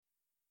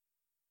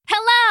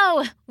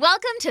Hello!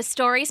 Welcome to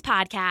Stories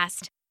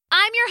Podcast.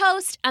 I'm your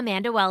host,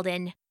 Amanda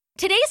Weldon.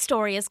 Today's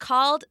story is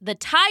called The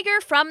Tiger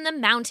from the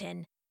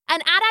Mountain, an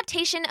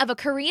adaptation of a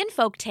Korean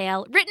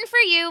folktale written for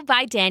you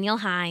by Daniel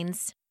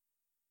Hines.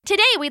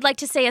 Today, we'd like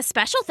to say a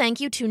special thank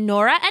you to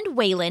Nora and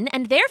Waylon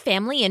and their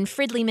family in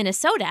Fridley,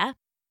 Minnesota,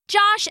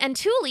 Josh and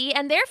Thule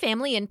and their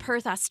family in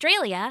Perth,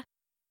 Australia,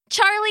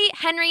 Charlie,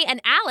 Henry,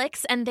 and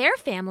Alex and their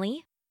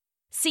family,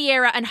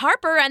 Sierra and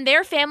Harper and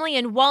their family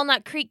in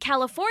Walnut Creek,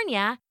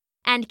 California,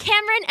 and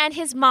Cameron and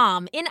his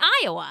mom in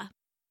Iowa.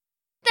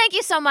 Thank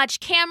you so much,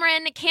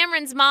 Cameron,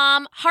 Cameron's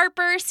mom,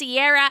 Harper,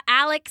 Sierra,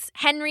 Alex,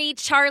 Henry,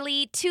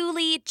 Charlie,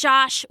 Thule,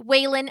 Josh,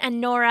 Waylon, and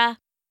Nora.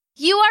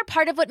 You are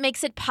part of what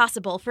makes it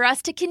possible for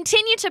us to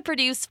continue to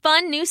produce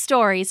fun new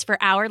stories for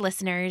our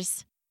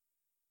listeners.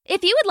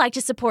 If you would like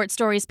to support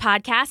Stories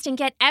Podcast and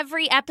get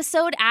every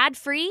episode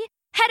ad-free,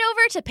 head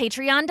over to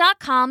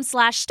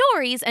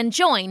patreon.com/stories and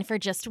join for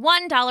just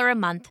 $1 a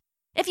month.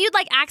 If you'd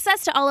like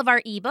access to all of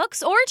our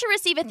ebooks or to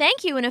receive a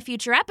thank you in a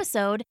future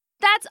episode,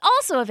 that's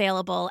also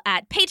available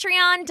at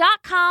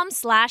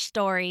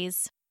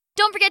patreon.com/stories.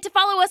 Don't forget to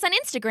follow us on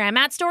Instagram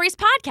at Stories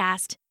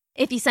Podcast.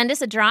 If you send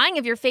us a drawing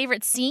of your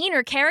favorite scene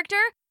or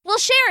character, we'll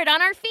share it on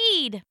our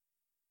feed.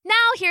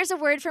 Now here's a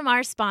word from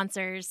our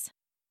sponsors.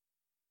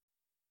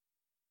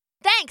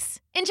 Thanks!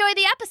 Enjoy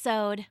the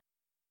episode.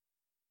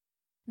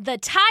 The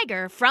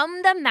Tiger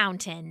from the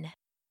Mountain.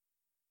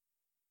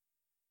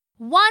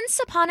 Once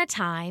upon a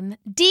time,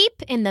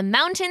 deep in the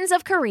mountains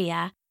of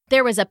Korea,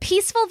 there was a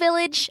peaceful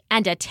village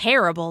and a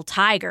terrible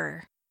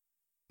tiger.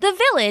 The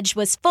village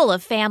was full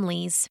of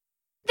families.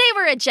 They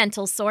were a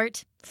gentle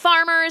sort,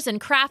 farmers and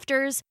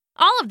crafters,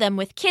 all of them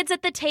with kids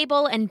at the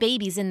table and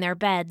babies in their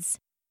beds.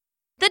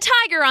 The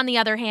tiger, on the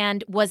other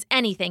hand, was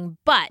anything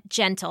but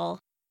gentle.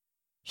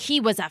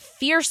 He was a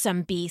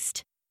fearsome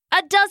beast,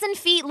 12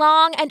 feet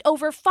long and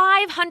over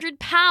 500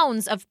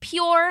 pounds of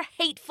pure,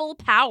 hateful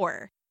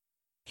power.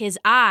 His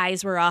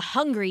eyes were a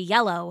hungry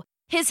yellow,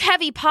 his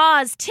heavy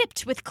paws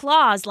tipped with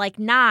claws like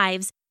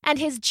knives, and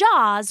his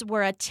jaws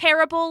were a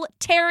terrible,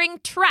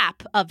 tearing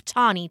trap of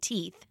tawny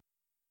teeth.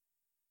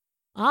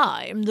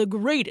 "I'm the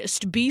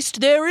greatest beast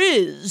there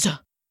is,"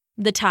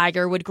 the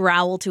tiger would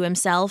growl to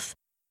himself.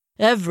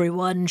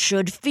 "Everyone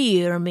should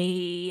fear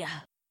me."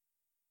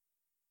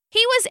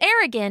 He was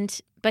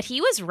arrogant, but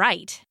he was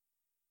right.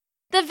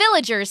 The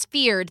villagers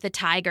feared the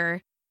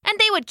tiger, and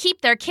they would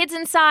keep their kids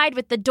inside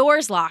with the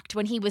doors locked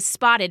when he was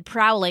spotted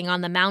prowling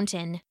on the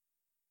mountain.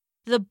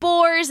 The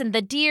boars and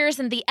the deers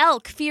and the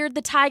elk feared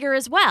the tiger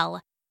as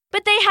well,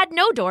 but they had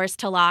no doors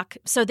to lock,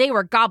 so they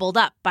were gobbled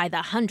up by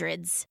the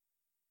hundreds.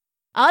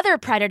 Other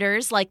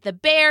predators, like the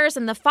bears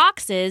and the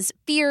foxes,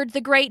 feared the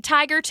great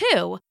tiger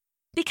too,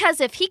 because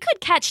if he could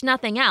catch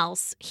nothing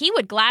else, he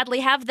would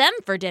gladly have them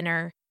for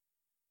dinner.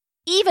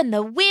 Even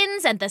the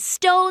winds and the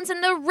stones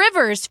and the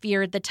rivers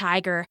feared the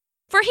tiger,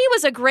 for he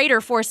was a greater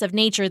force of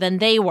nature than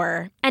they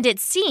were, and it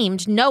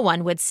seemed no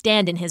one would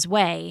stand in his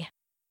way.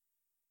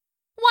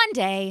 One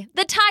day,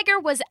 the tiger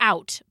was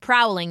out,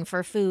 prowling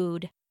for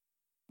food.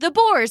 The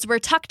boars were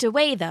tucked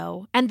away,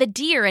 though, and the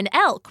deer and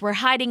elk were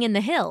hiding in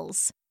the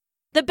hills.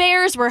 The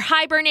bears were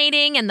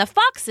hibernating, and the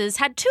foxes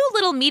had too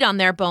little meat on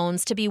their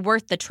bones to be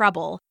worth the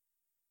trouble.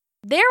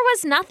 There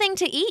was nothing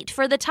to eat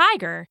for the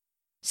tiger.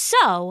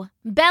 So,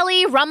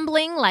 belly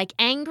rumbling like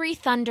angry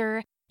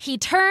thunder, he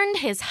turned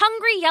his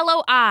hungry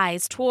yellow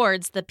eyes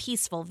towards the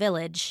peaceful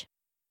village.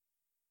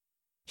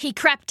 He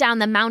crept down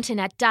the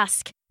mountain at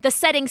dusk, the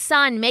setting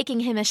sun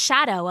making him a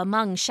shadow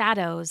among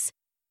shadows.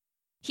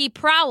 He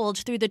prowled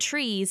through the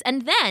trees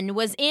and then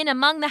was in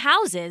among the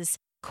houses,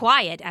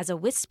 quiet as a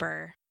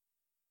whisper.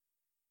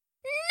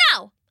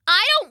 "No,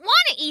 I don't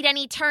want to eat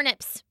any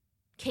turnips,"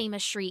 came a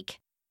shriek.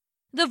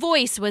 The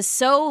voice was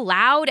so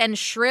loud and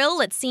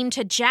shrill it seemed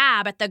to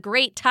jab at the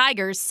great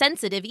tiger's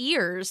sensitive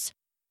ears.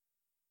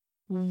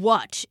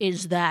 "What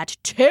is that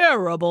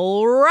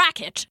terrible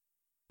racket?"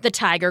 the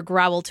tiger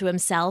growled to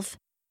himself.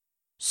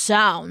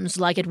 "Sounds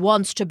like it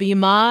wants to be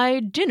my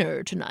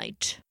dinner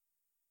tonight."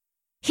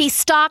 He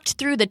stalked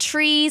through the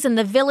trees in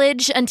the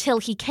village until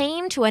he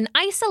came to an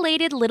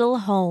isolated little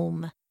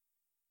home.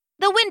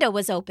 The window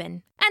was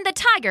open, and the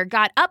tiger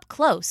got up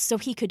close so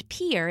he could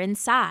peer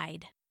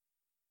inside.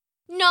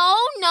 "No,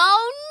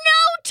 no,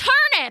 no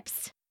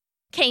turnips!"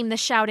 came the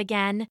shout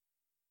again.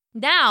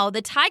 Now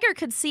the tiger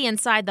could see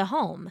inside the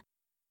home.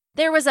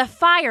 There was a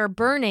fire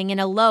burning in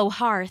a low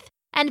hearth,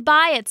 and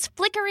by its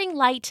flickering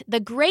light, the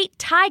great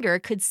tiger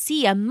could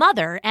see a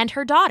mother and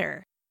her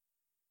daughter.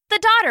 The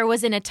daughter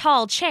was in a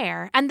tall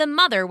chair, and the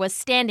mother was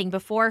standing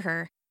before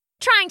her,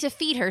 trying to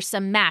feed her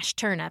some mashed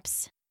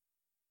turnips.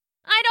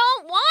 "I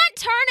don't want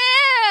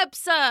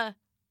turnips!"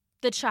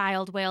 the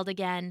child wailed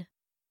again.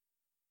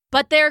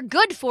 "But they're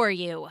good for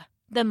you,"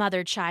 the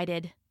mother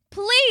chided.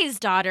 "Please,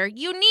 daughter,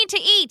 you need to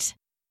eat."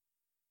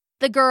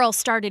 The girl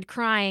started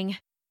crying.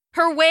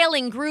 Her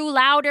wailing grew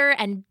louder,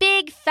 and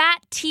big,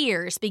 fat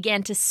tears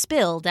began to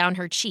spill down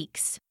her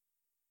cheeks.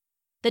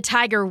 The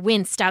tiger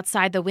winced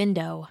outside the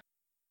window.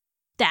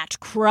 "That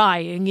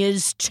crying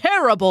is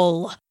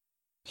terrible,"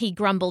 he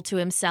grumbled to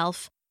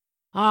himself.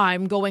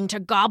 I'm going to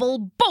gobble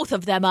both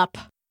of them up."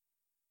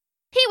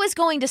 He was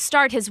going to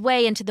start his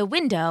way into the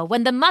window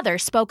when the mother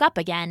spoke up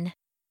again.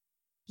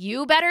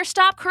 "You better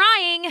stop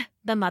crying,"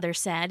 the mother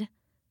said.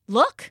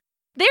 "Look,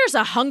 there's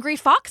a hungry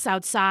fox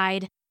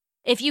outside.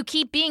 If you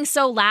keep being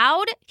so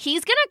loud,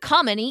 he's gonna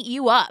come and eat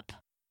you up."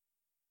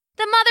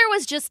 The mother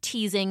was just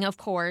teasing, of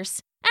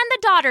course, and the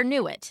daughter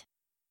knew it.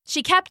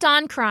 She kept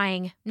on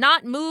crying,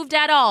 not moved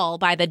at all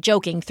by the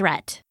joking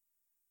threat.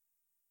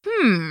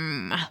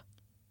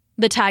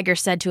 The tiger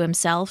said to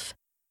himself.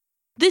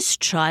 "This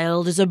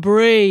child is a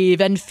brave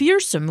and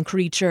fearsome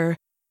creature.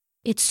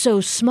 It's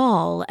so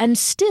small, and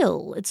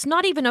still it's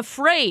not even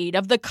afraid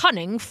of the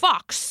cunning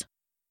fox."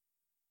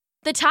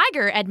 The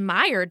tiger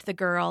admired the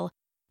girl,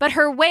 but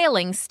her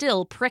wailing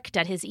still pricked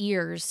at his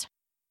ears.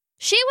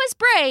 She was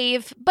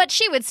brave, but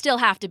she would still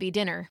have to be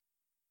dinner.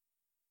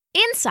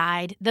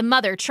 Inside, the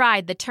mother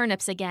tried the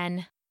turnips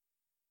again.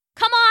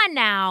 "Come on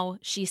now,"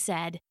 she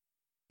said.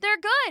 "They're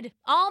good,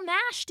 all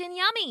mashed and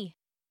yummy."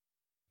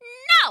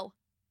 "No!"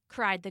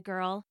 cried the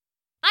girl.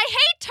 "I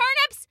hate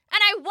turnips,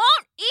 and I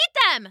won't eat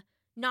them!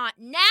 Not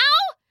now,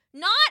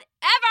 not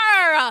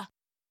ever!"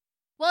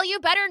 "Well, you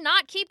better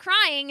not keep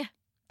crying,"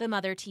 the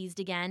mother teased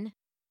again.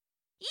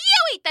 "You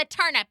eat the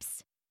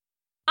turnips!"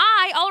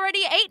 "I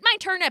already ate my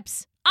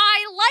turnips.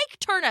 I like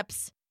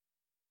turnips."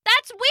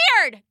 "That's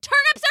weird!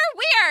 Turnips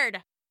are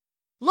weird!"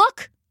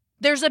 "Look,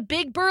 there's a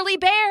big burly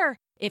bear.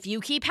 If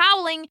you keep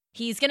howling,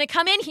 he's gonna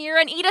come in here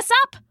and eat us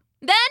up.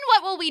 Then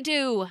what will we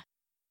do?"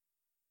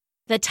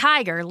 The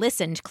tiger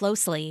listened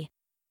closely.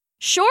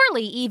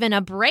 Surely even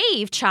a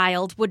brave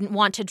child wouldn't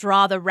want to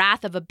draw the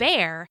wrath of a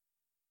bear,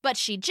 but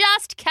she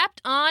just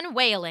kept on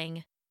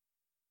wailing.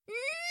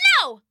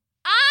 "No!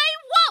 I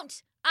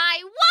won't!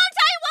 I won't!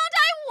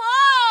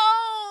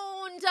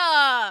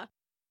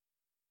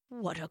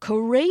 "What a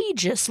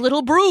courageous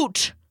little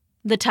brute,"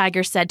 the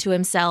tiger said to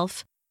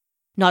himself.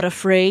 "Not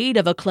afraid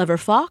of a clever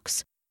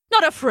fox,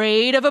 not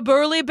afraid of a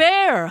burly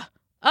bear.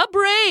 A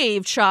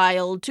brave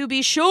child, to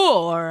be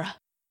sure."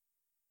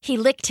 He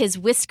licked his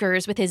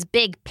whiskers with his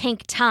big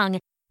pink tongue,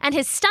 and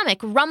his stomach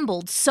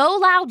rumbled so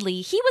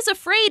loudly he was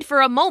afraid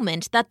for a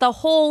moment that the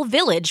whole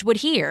village would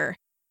hear.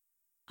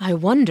 "I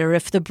wonder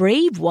if the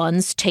brave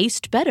ones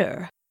taste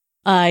better.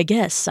 I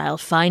guess I'll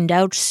find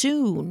out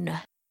soon."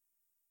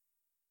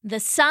 The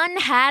sun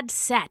had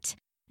set,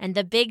 and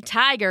the big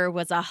tiger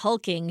was a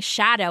hulking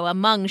shadow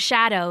among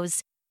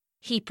shadows.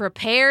 He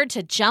prepared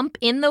to jump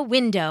in the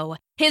window,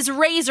 his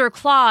razor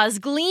claws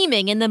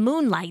gleaming in the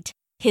moonlight,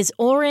 his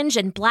orange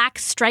and black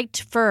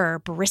striped fur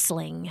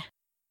bristling.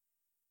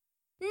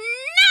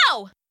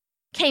 "No!"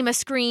 came a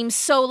scream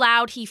so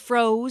loud he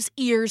froze,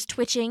 ears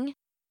twitching.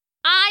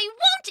 "I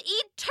won't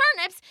eat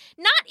turnips,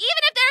 not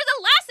even if they're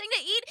the last thing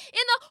to eat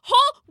in the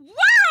whole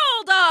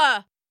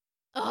world!"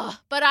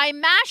 "But I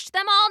mashed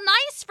them all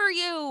nice for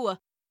you,"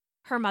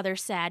 her mother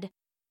said.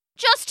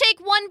 "Just take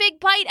one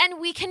big bite and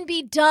we can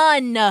be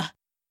done."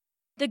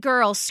 The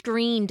girl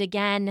screamed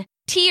again,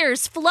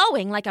 tears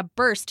flowing like a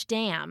burst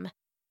dam.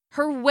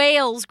 Her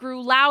wails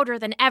grew louder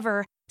than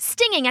ever,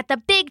 stinging at the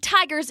big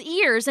tiger's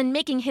ears and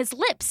making his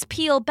lips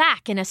peel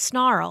back in a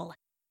snarl.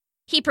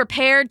 He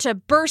prepared to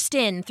burst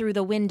in through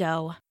the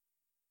window.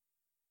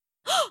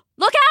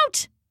 "Look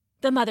out!"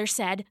 the mother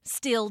said,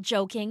 still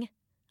joking.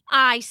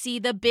 "I see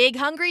the big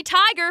hungry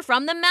tiger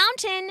from the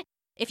mountain.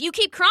 If you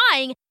keep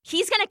crying,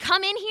 he's going to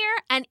come in here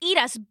and eat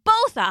us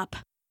both up."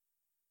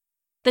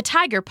 The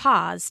tiger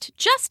paused,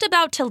 just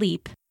about to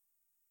leap.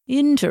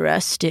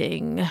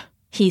 "Interesting,"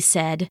 he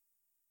said.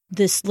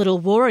 "This little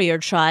warrior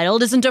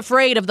child isn't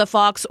afraid of the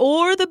fox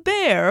or the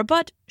bear,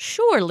 but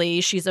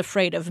surely she's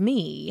afraid of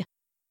me.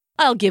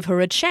 I'll give her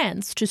a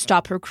chance to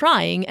stop her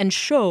crying and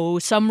show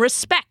some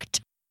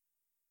respect."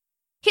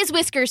 His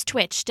whiskers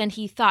twitched, and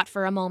he thought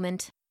for a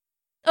moment.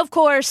 "Of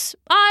course,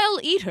 I'll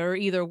eat her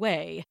either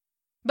way,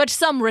 but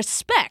some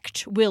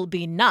respect will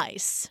be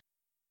nice."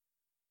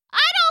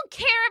 "I don't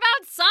care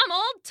about some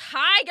old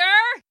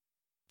tiger!"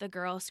 the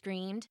girl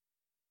screamed.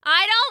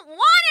 "I don't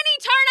want any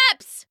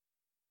turnips!"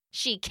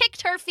 She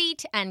kicked her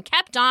feet and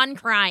kept on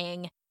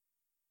crying.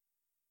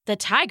 The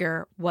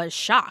tiger was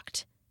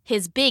shocked.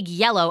 His big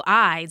yellow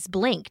eyes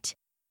blinked.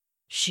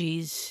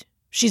 She's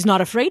not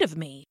afraid of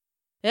me.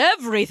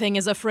 Everything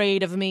is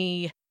afraid of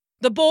me.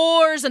 The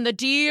boars and the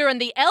deer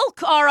and the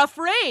elk are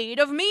afraid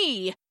of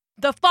me.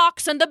 The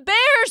fox and the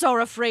bears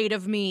are afraid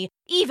of me.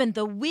 Even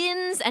the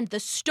winds and the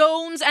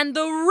stones and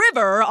the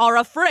river are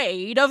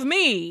afraid of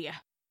me."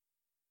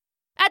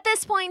 At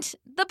this point,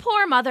 the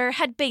poor mother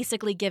had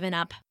basically given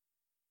up.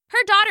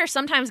 Her daughter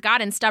sometimes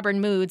got in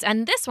stubborn moods,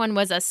 and this one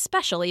was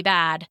especially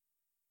bad.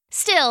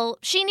 Still,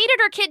 she needed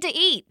her kid to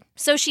eat,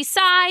 so she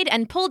sighed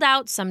and pulled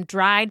out some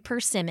dried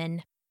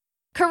persimmon.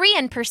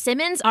 Korean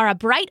persimmons are a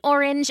bright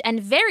orange and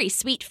very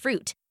sweet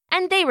fruit,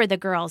 and they were the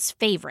girl's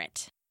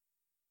favorite.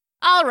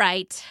 "All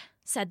right,"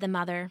 said the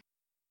mother.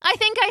 "I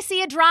think I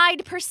see a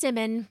dried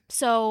persimmon,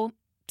 so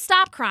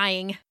stop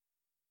crying."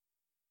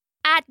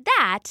 At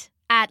that,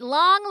 at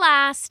long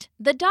last,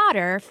 the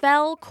daughter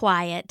fell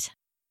quiet.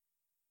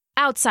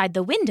 Outside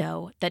the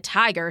window, the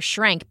tiger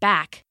shrank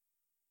back.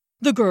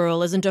 The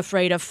girl isn't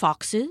afraid of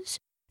foxes.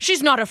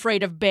 She's not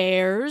afraid of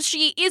bears.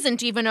 She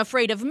isn't even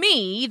afraid of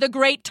me, the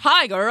great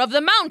tiger of the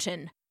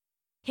mountain.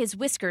 His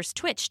whiskers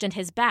twitched and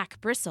his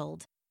back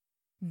bristled.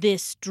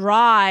 This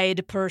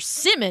dried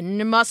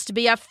persimmon must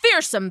be a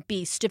fearsome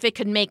beast if it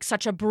can make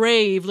such a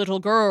brave little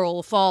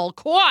girl fall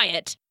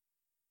quiet.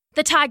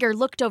 The tiger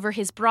looked over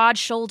his broad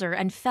shoulder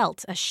and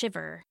felt a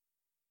shiver.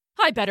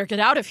 I better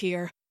get out of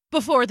here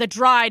before the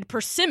dried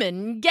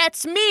persimmon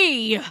gets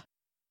me.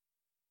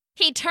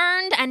 He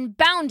turned and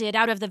bounded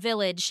out of the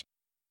village.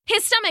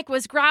 His stomach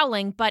was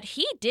growling, but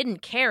he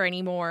didn't care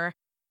anymore.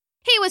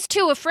 He was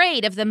too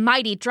afraid of the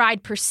mighty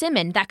dried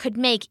persimmon that could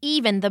make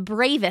even the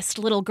bravest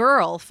little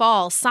girl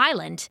fall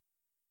silent.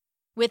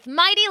 With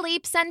mighty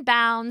leaps and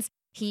bounds,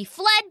 he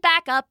fled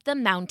back up the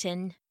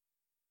mountain.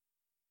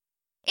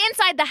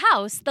 Inside the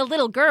house, the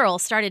little girl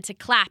started to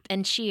clap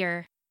and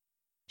cheer.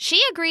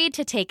 She agreed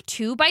to take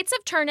 2 bites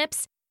of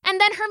turnips, and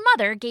then her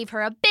mother gave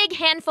her a big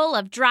handful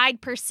of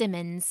dried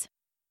persimmons.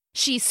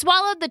 She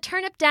swallowed the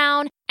turnip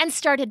down and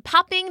started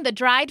popping the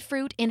dried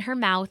fruit in her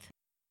mouth.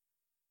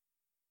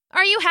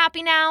 "Are you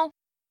happy now?"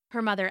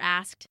 her mother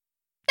asked.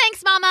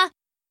 "Thanks, Mama,"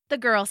 the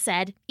girl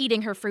said,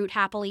 eating her fruit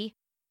happily.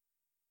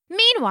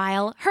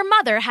 Meanwhile, her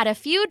mother had a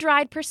few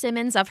dried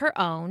persimmons of her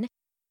own,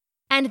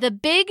 and the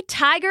big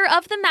tiger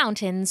of the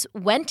mountains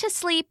went to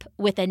sleep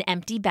with an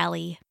empty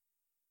belly.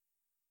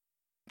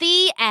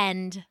 The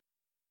end.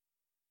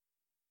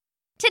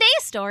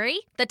 Today's story,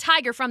 The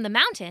Tiger from the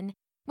Mountain,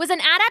 was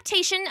an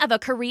adaptation of a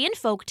Korean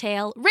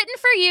folktale written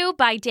for you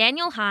by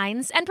Daniel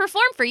Hines and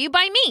performed for you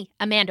by me,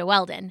 Amanda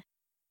Weldon.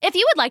 If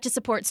you would like to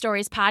support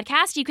Stories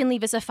Podcast, you can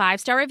leave us a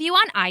 5-star review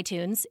on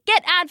iTunes,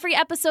 get ad-free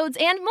episodes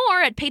and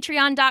more at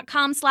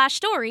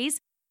patreon.com/stories,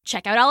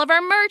 check out all of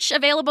our merch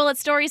available at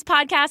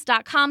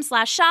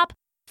storiespodcast.com/shop,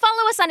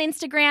 follow us on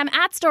Instagram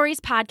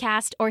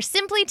 @storiespodcast, or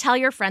simply tell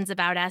your friends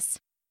about us.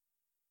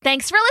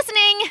 Thanks for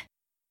listening!